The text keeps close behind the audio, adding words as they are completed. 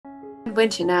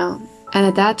Winter now, and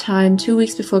at that time, 2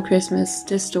 weeks before Christmas,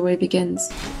 this story begins.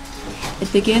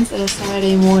 It begins at a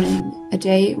Saturday morning, a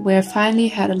day where I finally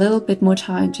had a little bit more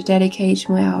time to dedicate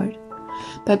to my art.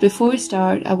 But before we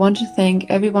start, I want to thank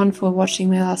everyone for watching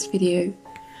my last video.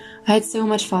 I had so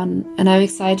much fun, and I'm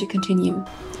excited to continue.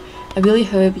 I really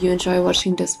hope you enjoy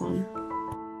watching this one.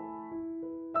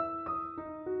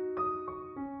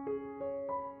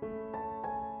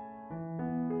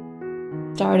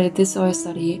 Started this oil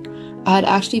study, I had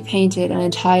actually painted an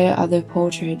entire other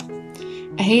portrait.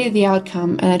 I hated the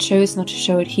outcome and I chose not to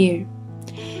show it here.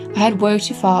 I had worked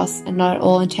too fast and not at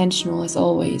all intentional as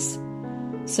always.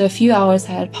 So a few hours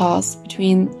had passed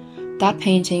between that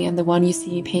painting and the one you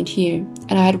see me paint here,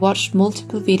 and I had watched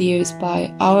multiple videos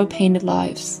by Our Painted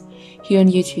Lives here on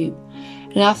YouTube,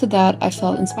 and after that I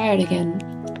felt inspired again.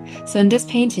 So in this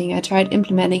painting I tried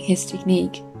implementing his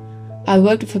technique. I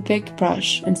worked with a big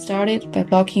brush and started by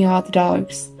blocking out the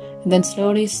darks, and then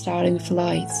slowly starting with the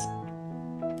lights.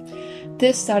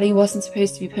 This study wasn't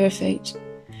supposed to be perfect.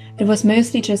 It was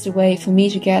mostly just a way for me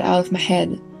to get out of my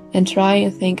head and try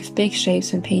and think of big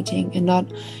shapes when painting and not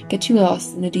get too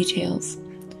lost in the details.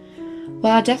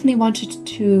 While I definitely want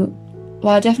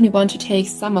to take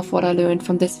some of what I learned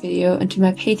from this video into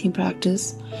my painting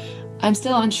practice, I'm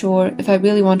still unsure if I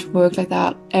really want to work like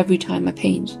that every time I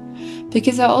paint.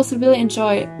 Because I also really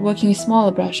enjoy working with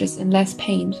smaller brushes and less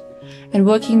paint, and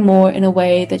working more in a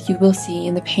way that you will see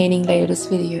in the painting later this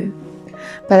video.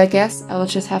 But I guess I will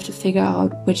just have to figure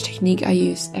out which technique I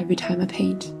use every time I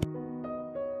paint.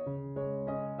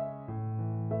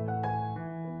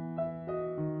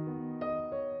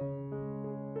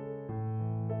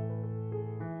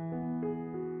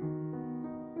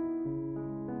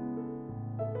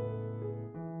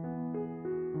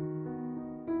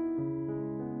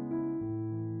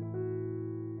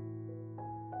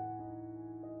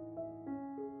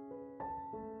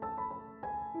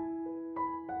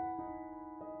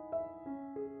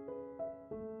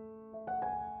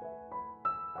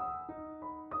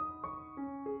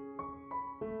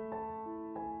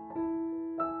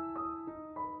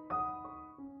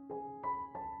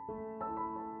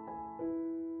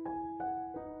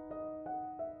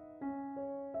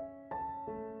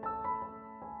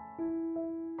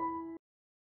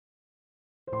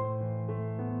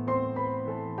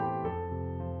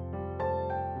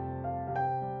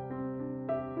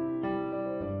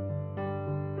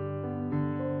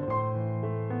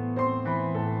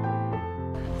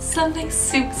 Something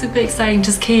super exciting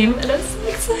just came and I'm so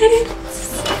excited.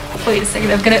 Wait a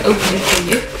second, I'm gonna open it for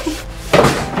you.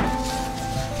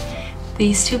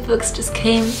 These two books just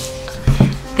came.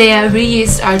 They are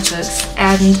reused art books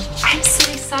and I'm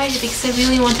so excited because I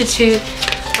really wanted to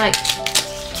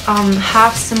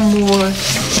have some more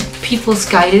people's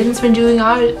guidance when doing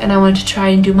art, and I wanted to try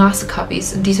and do master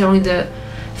copies, and these are only the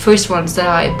first ones that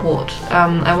I bought.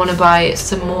 I want to buy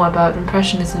some more about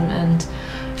Impressionism and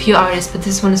few artists, but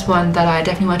this one is one that I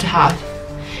definitely want to have.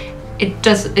 It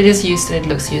is used and it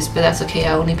looks used, but that's okay.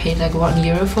 I only paid like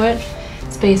 €1 for it.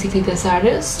 It's basically this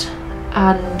artist,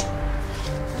 and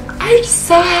I'm just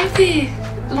so happy.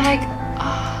 Like,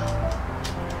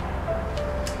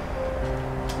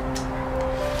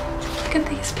 look at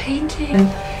these paintings.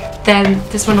 Then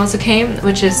this one also came,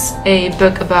 which is a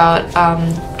book about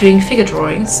doing figure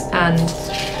drawings, and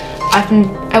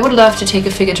I would love to take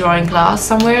a figure drawing class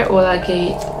somewhere, or like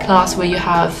a class where you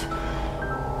have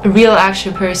a real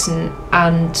actual person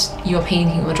and you're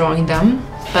painting or drawing them,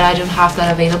 but I don't have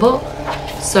that available.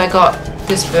 So I got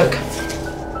this book,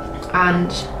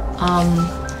 and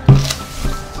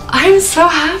I'm so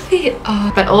happy.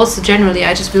 But also generally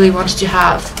I just really wanted to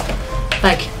have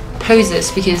like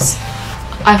poses, because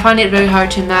I find it very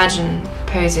hard to imagine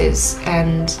poses,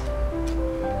 and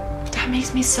that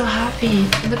makes me so happy.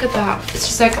 Look at that. It's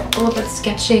just like all about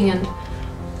sketching and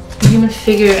the human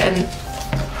figure, and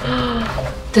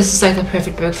this is like the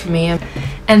perfect book for me.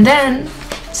 And then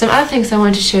some other things I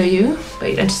wanted to show you.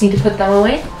 Wait, I just need to put them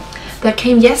away. That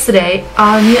came yesterday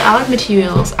are new art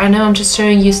materials. I know I'm just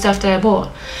showing you stuff that I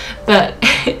bought, but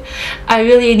I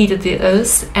really needed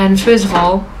those. And first of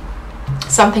all,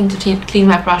 something to clean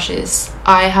my brushes.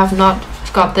 I have not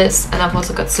got this, and I've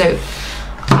also got soap.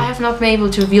 I have not been able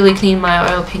to really clean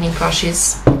my oil painting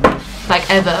brushes like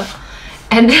ever,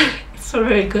 and it's not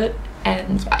very good,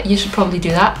 and you should probably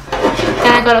do that.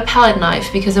 Then I got a palette knife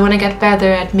because I want to get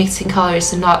better at mixing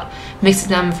colors and not mixing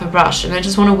them with a brush, and I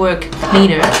just want to work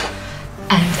cleaner.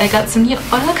 And I got some new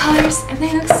oil colors and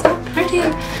they look so pretty,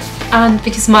 and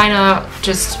because mine are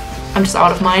just, I'm just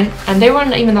out of mine, and they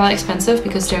weren't even that expensive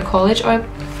because they're college oil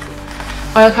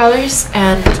colors,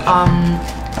 and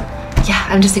yeah,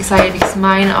 I'm just excited because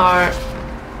mine are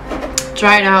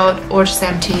dried out or just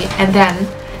empty. And then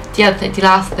the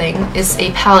last thing is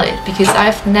a palette, because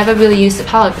I've never really used a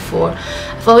palette before.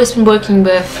 I've always been working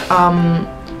with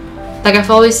like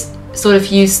I've always sort of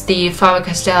used the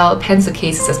Faber-Castell pencil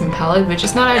cases as my palette, which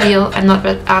is not ideal and not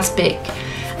as big.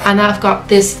 And now I've got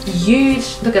this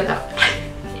huge, look at that,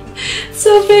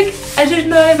 so big. I did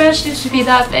not imagine it to be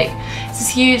that big. It's this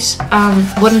huge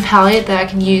wooden palette that I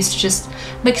can use to just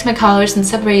mix my colors and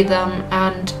separate them,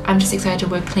 and I'm just excited to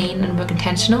work clean and work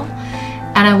intentional.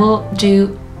 And I will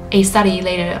do a study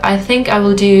later. I think I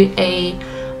will do a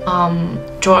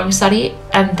drawing study,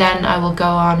 and then I will go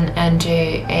on and do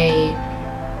a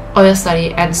oil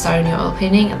study and start a new oil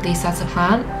painting. At least that's the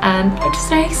plan, and I'm just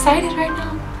very excited right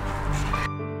now.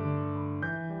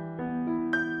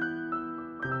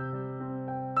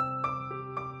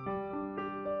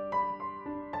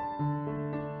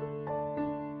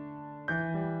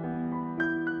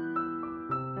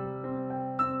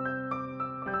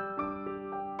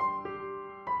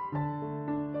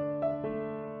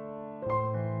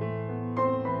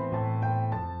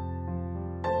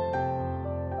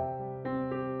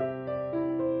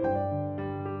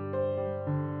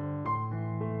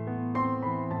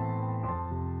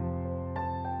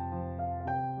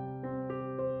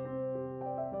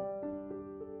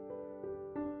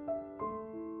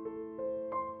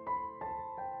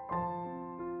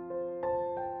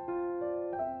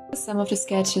 Some of the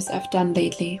sketches I've done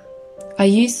lately. I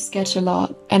used to sketch a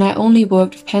lot, and I only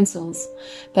worked with pencils,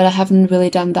 but I haven't really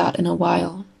done that in a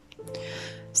while.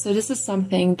 So this is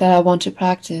something that I want to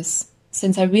practice,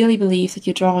 since I really believe that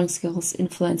your drawing skills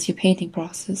influence your painting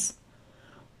process.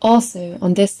 Also,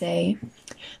 on this day,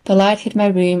 the light hit my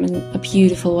room in a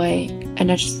beautiful way,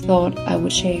 and I just thought I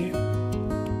would share.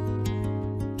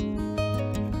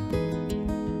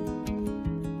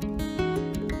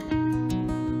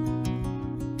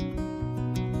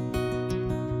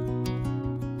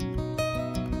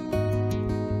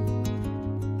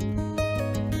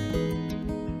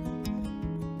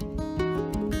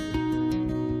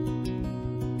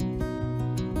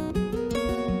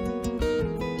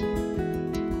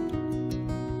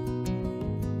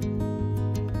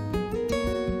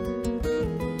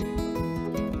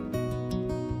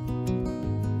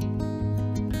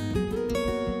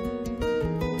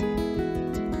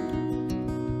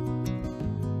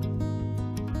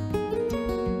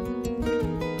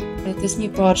 This new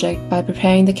project by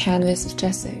preparing the canvas with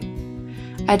gesso.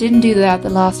 I didn't do that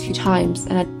the last few times,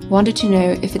 and I wanted to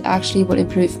know if it actually would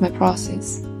improve my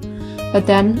process. But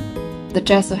then the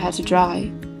gesso had to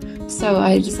dry, so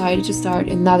I decided to start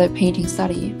another painting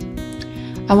study.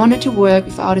 I wanted to work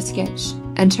without a sketch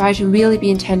and try to really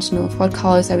be intentional with what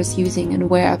colors I was using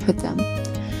and where I put them.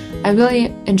 I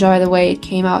really enjoy the way it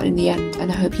came out in the end,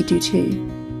 and I hope you do too.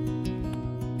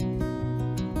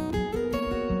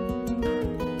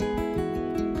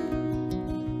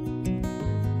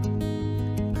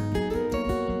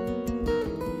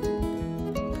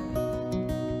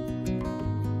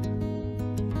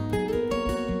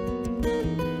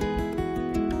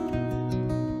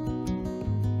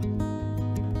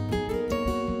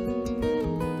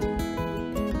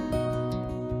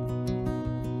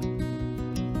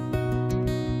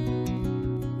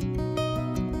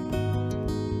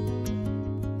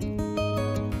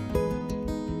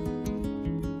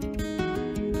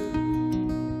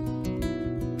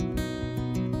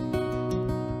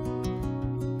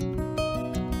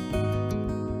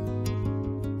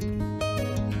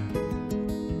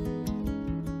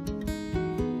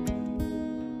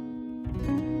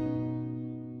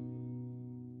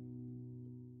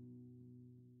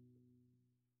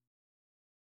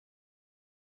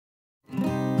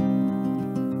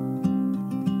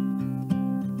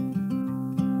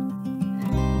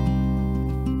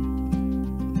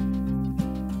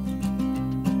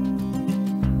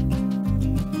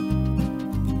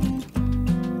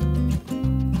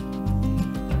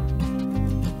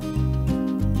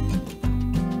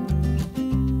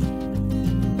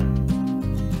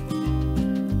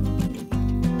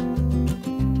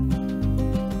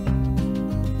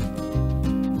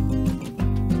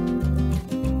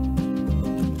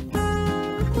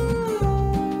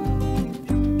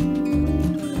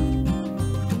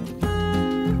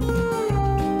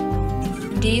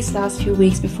 These last few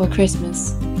weeks before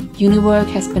Christmas, uni work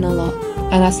has been a lot,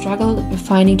 and I struggled with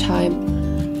finding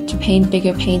time to paint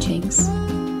bigger paintings.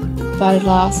 But at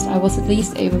last, I was at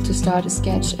least able to start a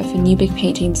sketch of a new big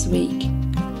painting this week.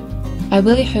 I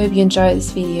really hope you enjoyed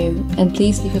this video, and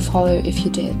please leave a follow if you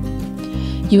did.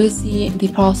 You will see the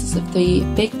process of the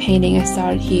big painting I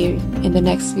started here in the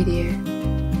next video.